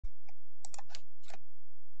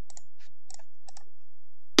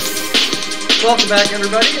Welcome back,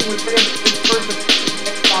 everybody, and we're playing this first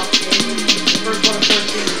Xbox game. The first one of 14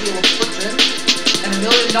 Steel of Fortune, and $1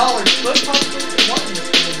 million could possibly be won in this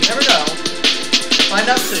game. You never know. Find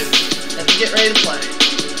out soon as we get ready to play.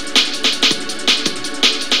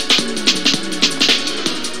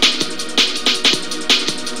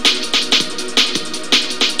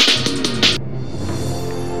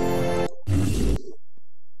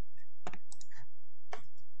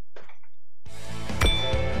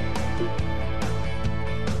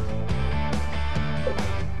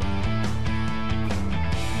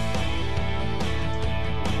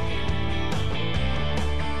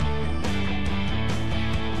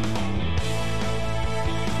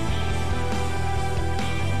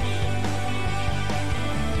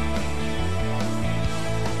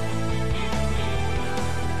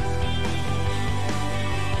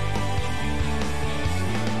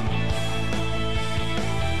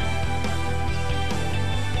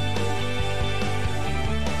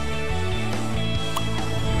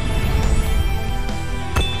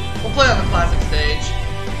 We'll play on the classic stage.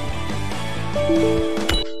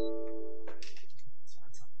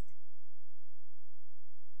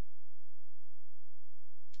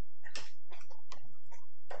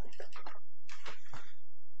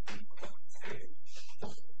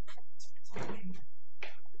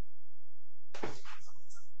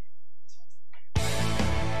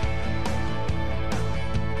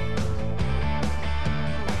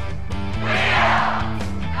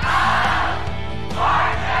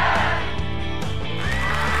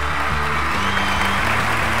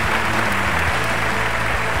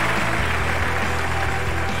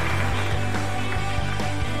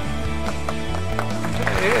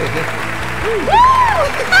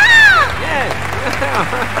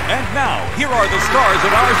 And now, here are the stars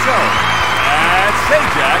of our show,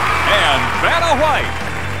 Sajak and Vanna White.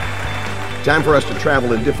 Time for us to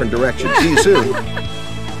travel in different directions. See you soon.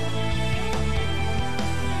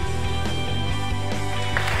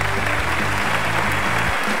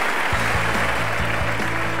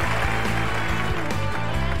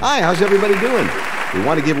 Hi, how's everybody doing? We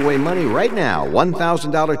want to give away money right now.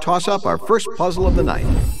 $1,000 toss-up, our first puzzle of the night.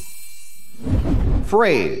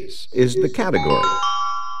 Phrase is the category.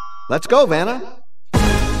 Let's go, Vanna.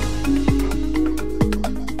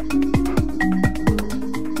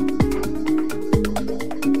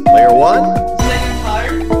 Player one.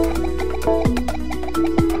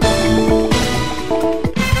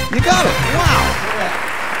 You got it. Wow.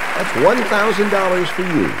 That's $1,000 for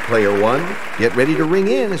you, player one. Get ready to ring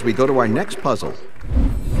in as we go to our next puzzle.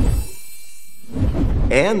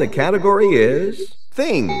 And the category is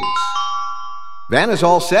things. Vanna's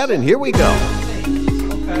all set, and here we go.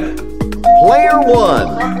 Okay. Player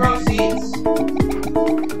one. Front row seats.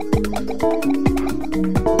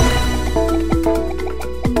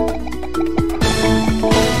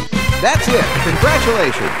 That's it.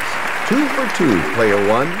 Congratulations. 2 for 2, player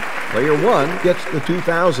one. Player one gets the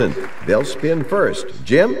 2,000. They'll spin first.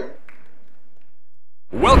 Jim?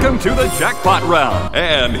 Welcome to the jackpot round,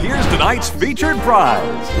 and here's tonight's featured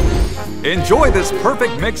prize. Enjoy this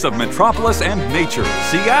perfect mix of metropolis and nature,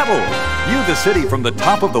 Seattle. View the city from the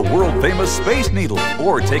top of the world-famous Space Needle,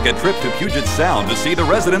 or take a trip to Puget Sound to see the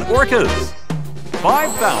resident orcas.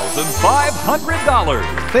 $5,500.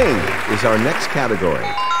 Thing is our next category.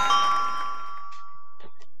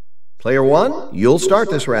 Player one, you'll start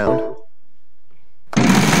this round.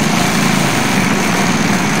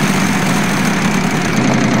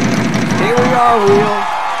 Here we are, Wheel.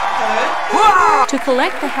 Okay. To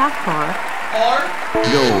collect the half car, R.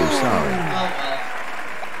 No, sorry.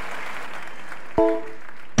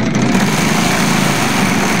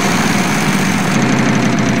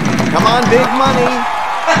 Come on, big money.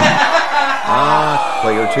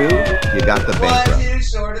 Player two, you got the bankrupt. One too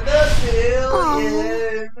short of the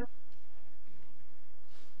billion.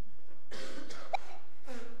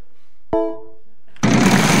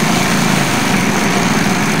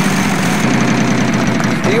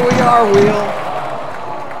 Here we are, Wheel.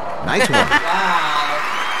 Nice one.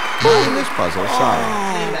 Wow. Not in this puzzle, sorry.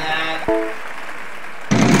 Too bad.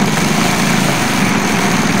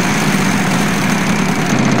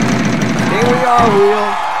 Here we are, Wheel.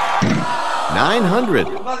 900.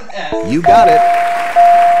 How about an S? You got it.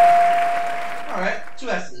 Alright, 2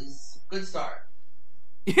 S's. Good start.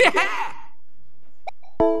 Yeah!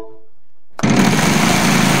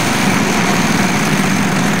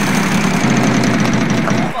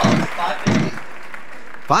 Almost.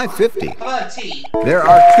 550. 550. How about a T? There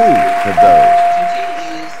are 2 for those. 2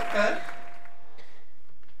 T's. Okay.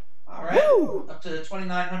 Alright. Up to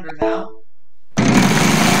 2,900 now.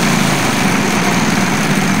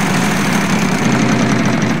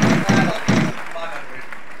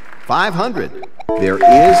 500. There is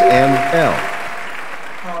an L.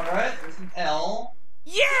 Alright, there's an L.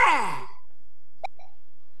 Yeah!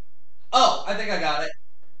 Oh, I think I got it.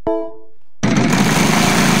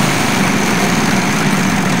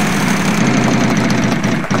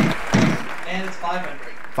 And it's 500.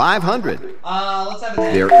 500. Let's have an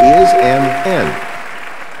N. There is an N.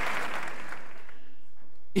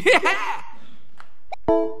 Yeah!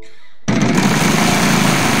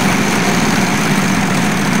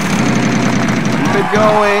 Keep it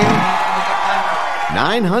going.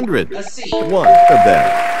 900. A C. One of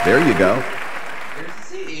them. There you go. Here's a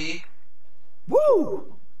C.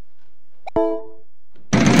 Woo!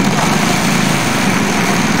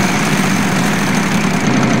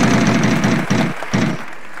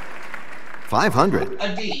 $500.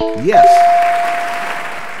 A D. Yes.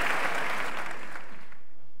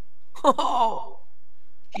 Oh!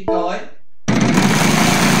 Keep going. You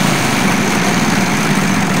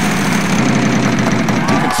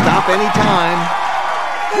can stop anytime.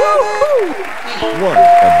 E. One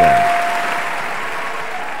of them.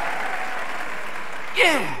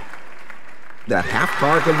 Yeah! That half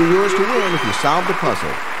car can be yours to win if you solve the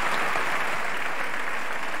puzzle.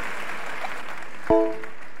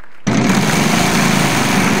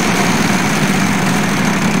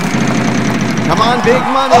 Come on, big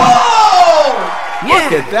money. Oh!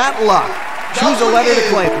 Look at that luck. Choose a letter to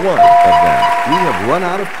claim. One of them. We have run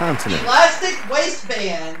out of consonants. Elastic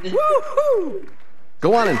waistband. Woohoo!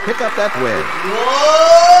 Go on and pick up that wedge.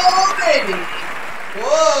 Whoa, baby.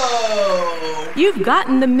 Whoa. You've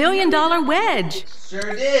gotten the $1 million wedge.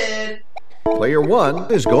 Sure did. Player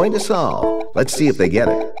one is going to solve. Let's see if they get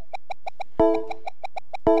it.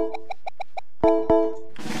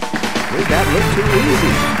 Made that look too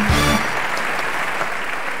easy.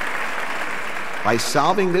 By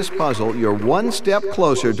solving this puzzle, you're one step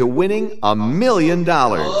closer to winning $1 million.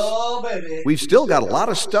 Oh, baby. We've still got a lot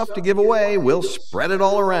of stuff to give away. We'll spread it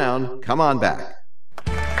all around. Come on back.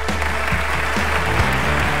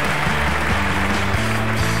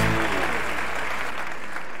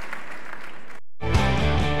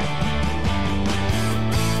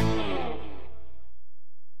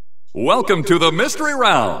 Welcome to the mystery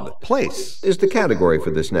round. Place is the category for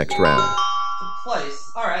this next round. The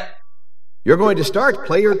place. All right. You're going to start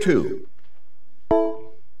player two.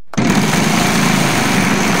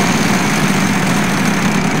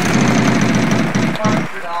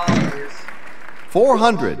 $400.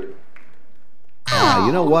 400.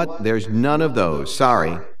 You know what? There's none of those.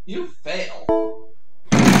 Sorry. You fail.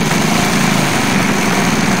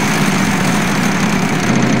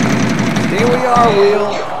 Here we are,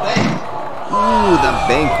 Wheel. You fail. Ooh, the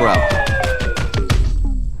bankrupt.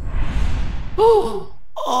 Oh!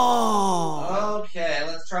 Okay,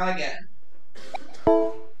 let's try again.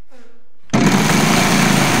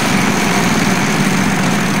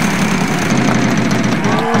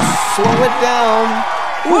 Slow it down.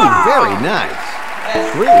 Ooh, very nice.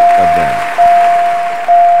 Yes. 3 of them.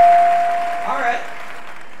 All right.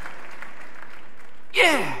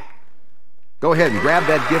 Yeah! Go ahead and grab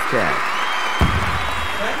that gift tag.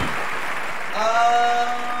 Okay.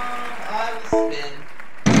 I will spin.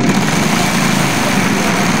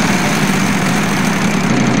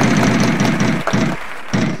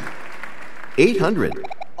 800.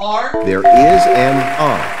 R. There is an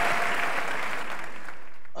R.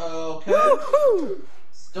 Okay.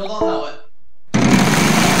 Still don't know it.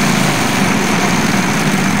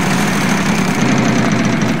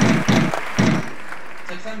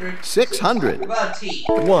 600. 600. What about a T?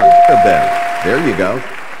 1 of them. There you go.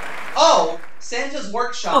 Oh, Santa's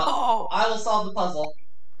workshop. Oh. I will solve the puzzle.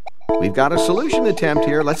 We've got a solution attempt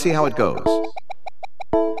here. Let's see how it goes.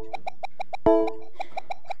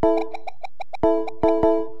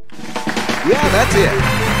 Yeah, that's it.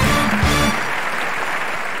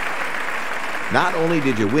 Not only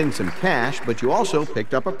did you win some cash, but you also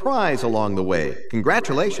picked up a prize along the way.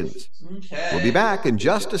 Congratulations. Okay. We'll be back in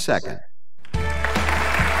just a second.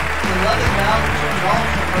 $11,200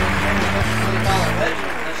 for $1 million wedge.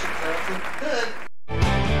 That should look good.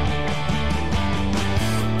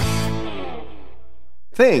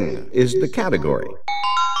 Thing is the category.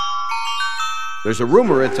 There's a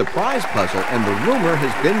rumor it's a prize puzzle, and the rumor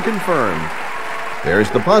has been confirmed. There's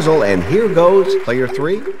the puzzle, and here goes player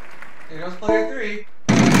 3. Here goes player 3.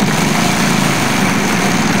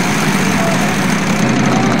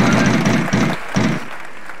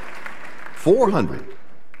 $400.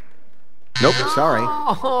 Nope, sorry.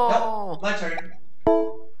 Oh! Nope, my turn.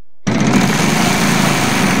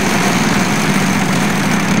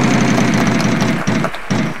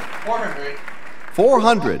 $400.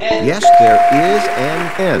 400. N. Yes, there is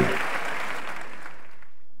an N.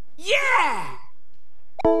 Yeah!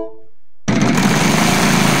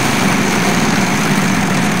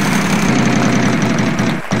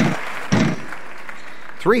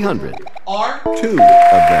 300. R? 2 of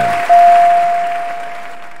them.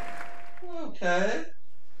 Okay.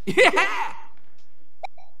 Yeah!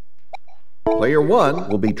 Player 1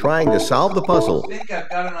 will be trying to solve the puzzle. I think I've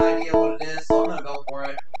got an idea what it is, so I'm gonna go for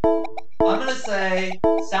it. I'm gonna say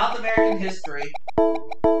South American history.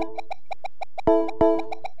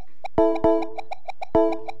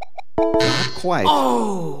 Not quite.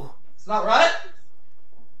 Oh! It's not right?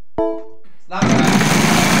 It's not right.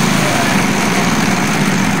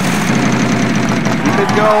 Keep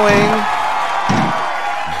it going.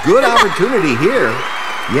 Good opportunity here.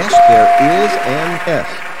 Yes, there is an S.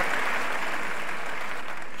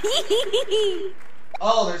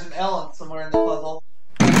 Oh, there's an L somewhere in the puzzle.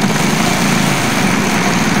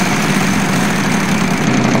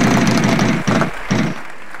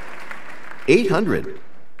 $800.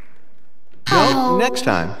 No, next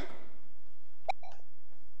time.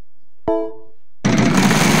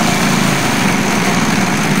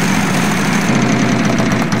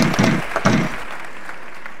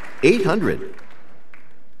 $800.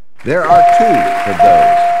 There are 2 of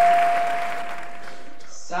those.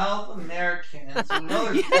 South American. So we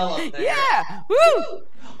know there's L up there. Yeah! Woo!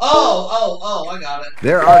 Oh, I got it.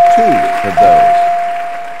 There are 2 of those.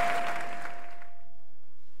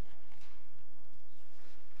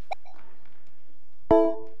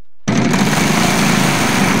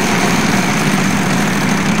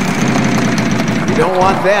 You don't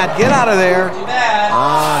want that. Get out of there. Too bad.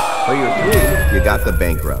 Player 3, you got the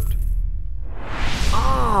bankrupt.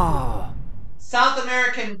 Oh! South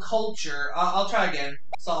American culture. I'll try again.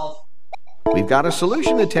 Solve. We've got a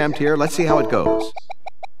solution attempt here. Let's see how it goes.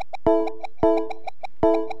 You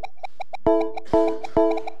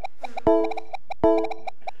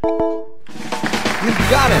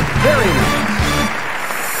got it. Very nice.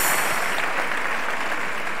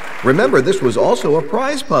 Remember, this was also a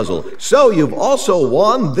prize puzzle, so you've also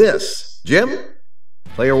won this. Jim?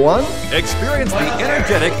 Player 1? Experience the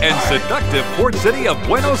energetic and seductive port city of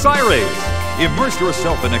Buenos Aires. Immerse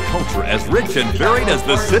yourself in a culture as rich and varied as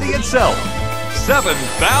the city itself.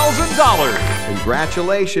 $7,000.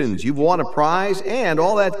 Congratulations, you've won a prize and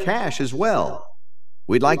all that cash as well.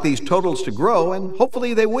 We'd like these totals to grow, and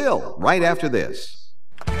hopefully they will, right after this.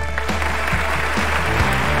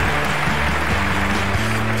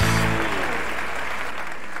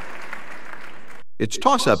 It's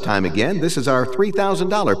toss-up time again. This is our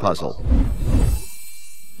 $3,000 puzzle.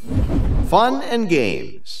 Fun and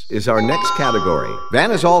games is our next category.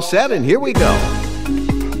 Van is all set, and here we go.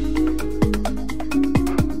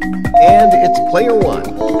 And it's player 1.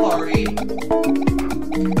 Full party. You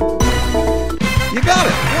got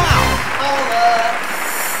it! Wow!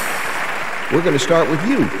 We're going to start with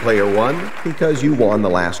you, player 1, because you won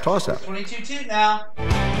the last toss-up. 22-2 now.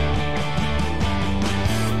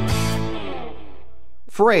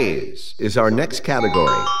 Phrase is our next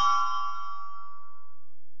category.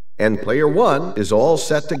 And player 1 is all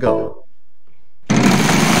set to go.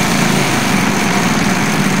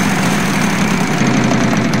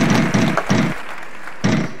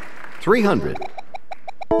 $300.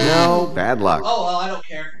 No, bad luck. Oh, well, I don't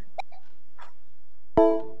care.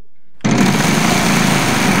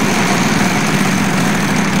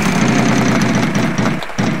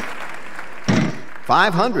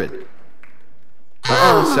 $500.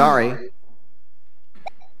 Sorry.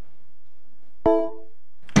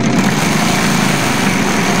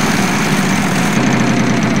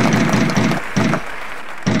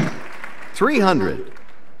 $300.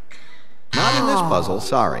 Not in this puzzle,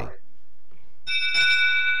 sorry.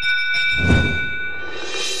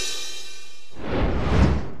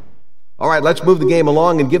 All right, let's move the game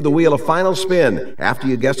along and give the wheel a final spin. After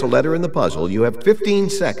you guess a letter in the puzzle, you have 15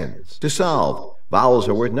 seconds to solve. Vowels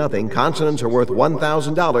are worth nothing. Consonants are worth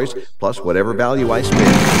 $1,000, plus whatever value I spin.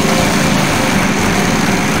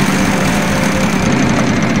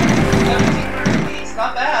 1700 each,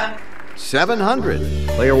 not bad. 700.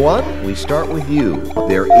 Player 1, we start with you.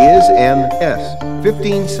 There is an S.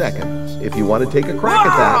 15 seconds if you want to take a crack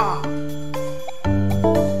at that.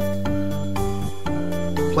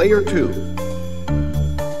 Player 2.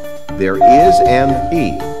 There is an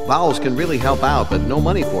E. Vowels can really help out, but no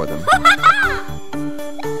money for them.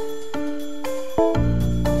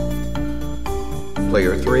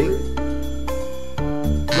 Player 3.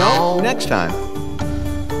 No, next time.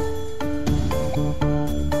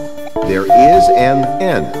 There is an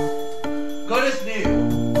N. Good as new.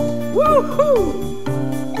 Woohoo!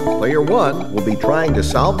 Player 1 will be trying to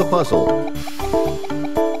solve the puzzle.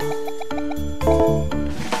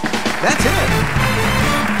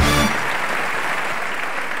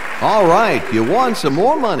 All right, you won some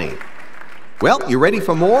more money. Well, you ready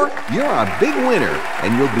for more? You're a big winner,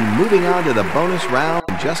 and you'll be moving on to the bonus round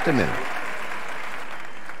in just a minute.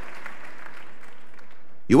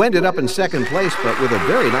 You ended up in second place, but with a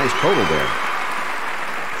very nice total there.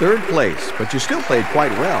 Third place, but you still played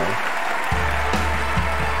quite well.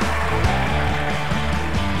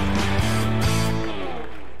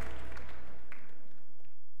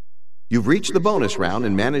 You've reached the bonus round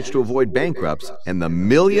and managed to avoid bankrupts, and the $1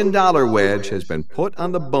 million wedge has been put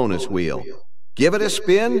on the bonus wheel. Give it a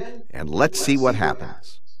spin, and let's see what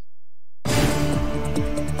happens.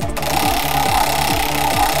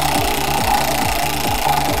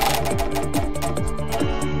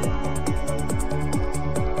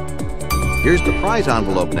 Here's the prize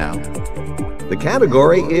envelope now. The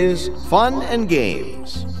category is Fun and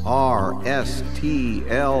Games. R-S-T-L-N-E.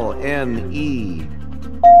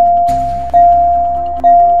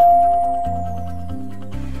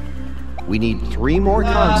 We need 3 more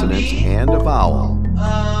consonants and a vowel.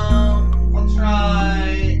 I'll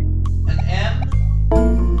try an M.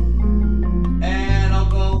 And I'll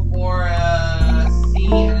go for a C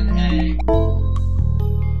and an A.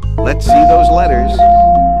 Let's see those letters.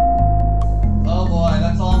 Oh boy,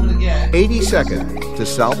 that's all I'm gonna get. 80 seconds to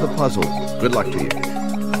solve the puzzle. Good luck to you.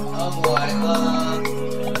 Oh boy,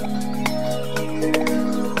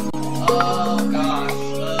 oh gosh,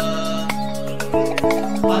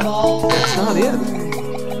 eyeballs. That's not it.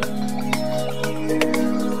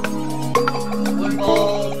 Wood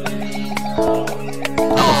balls, maybe.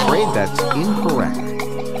 I'm afraid that's incorrect.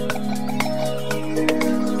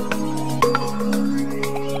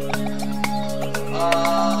 Gosh.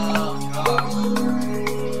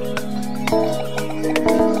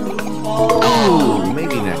 Ooh,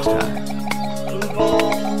 maybe next time.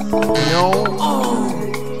 No.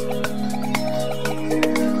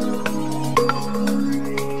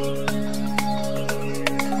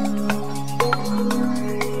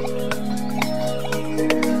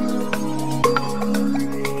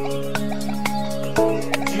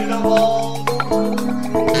 Judo ball.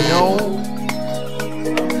 No.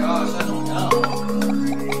 Oh gosh, I don't know.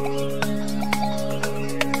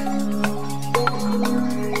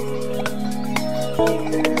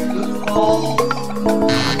 Goofballs.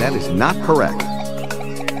 That is not correct.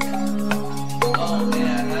 Oh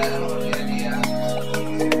man, I don't have any idea.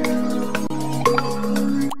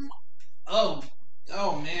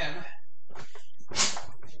 Oh man.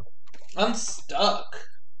 I'm stuck.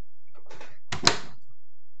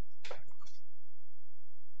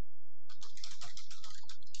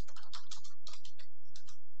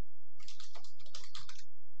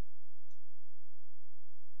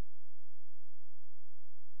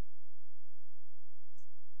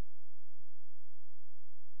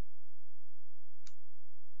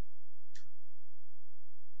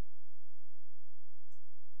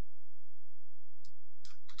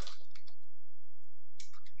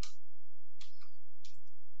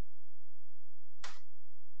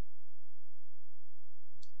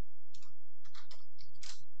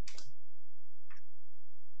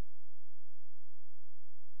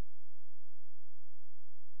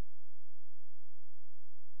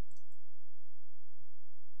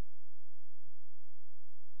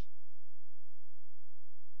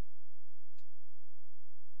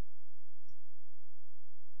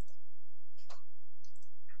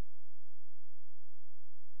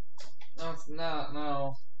 No, it's not,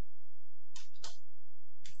 no.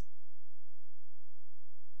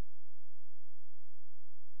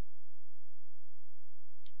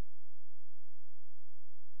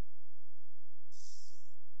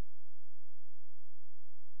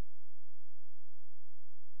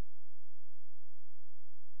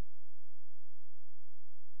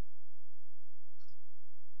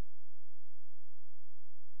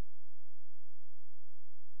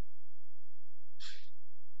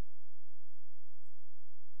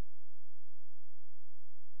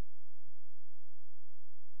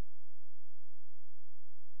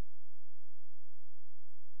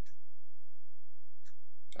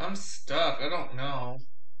 I'm stuck, I don't know.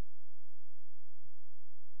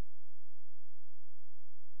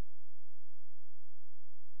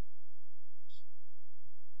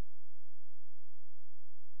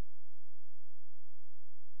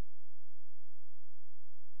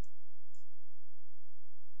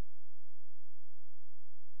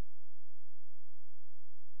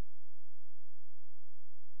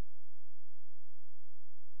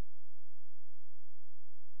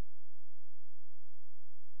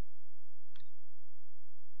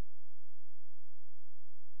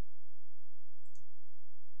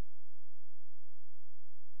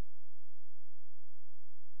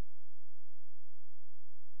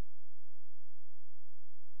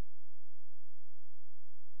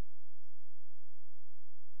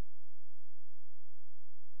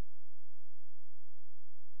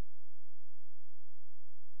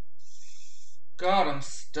 God, I'm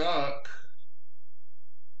stuck.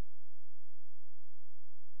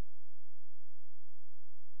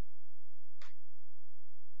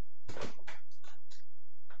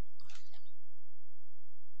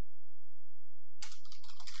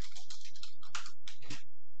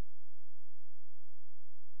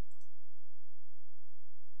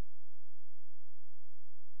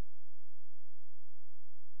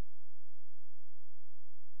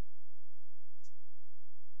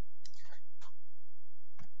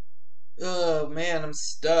 Oh man, I'm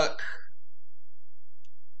stuck.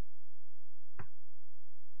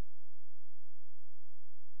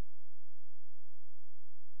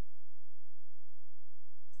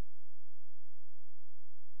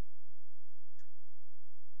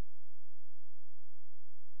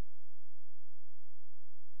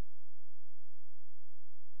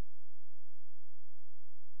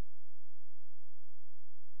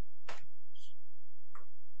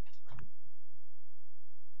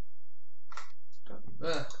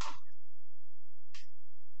 Ugh.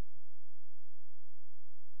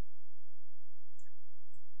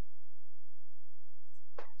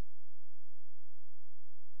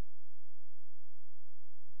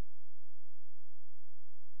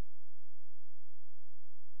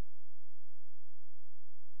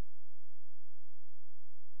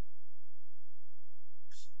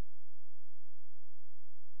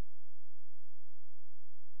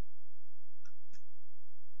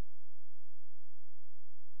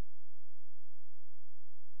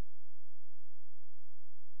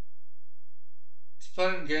 It's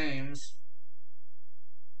fun and games.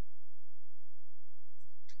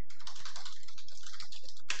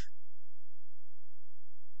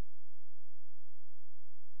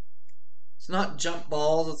 It's not jump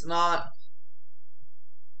balls, it's not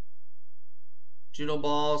judo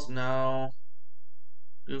balls, no.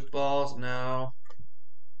 Goofballs, no.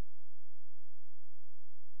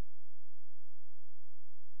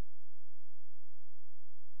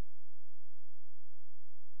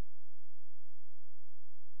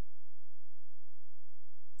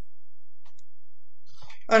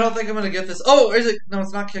 I don't think I'm gonna get this. Oh, is it? No,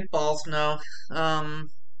 it's not kickballs, no.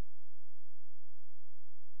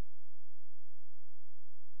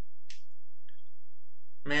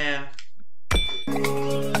 Man.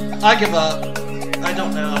 I give up. I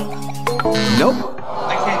don't know. Nope.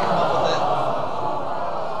 I can't come up with it.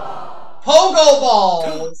 Pogo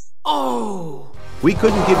balls! Oh! We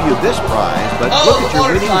couldn't give you this prize, but Oh, look at your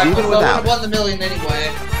winnings motorcycles, even though. I without would've won the million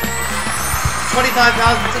anyway.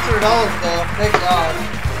 $25,600 though. Thank God.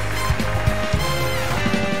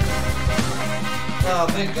 Oh,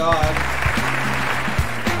 thank God.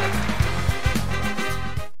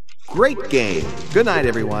 Great game. Good night,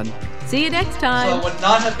 everyone. See you next So time. it would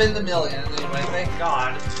not have been the million anyway, thank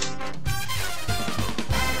God.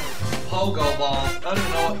 Pogo balls. I don't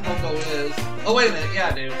even know what pogo is. Oh, wait a minute. Yeah,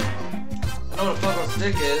 I do. I know what a pogo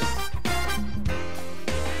stick is.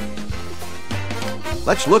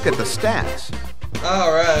 Let's look at the stats.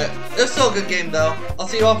 Alright. It's still a good game, though. I'll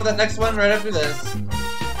see you all for that next one right after this.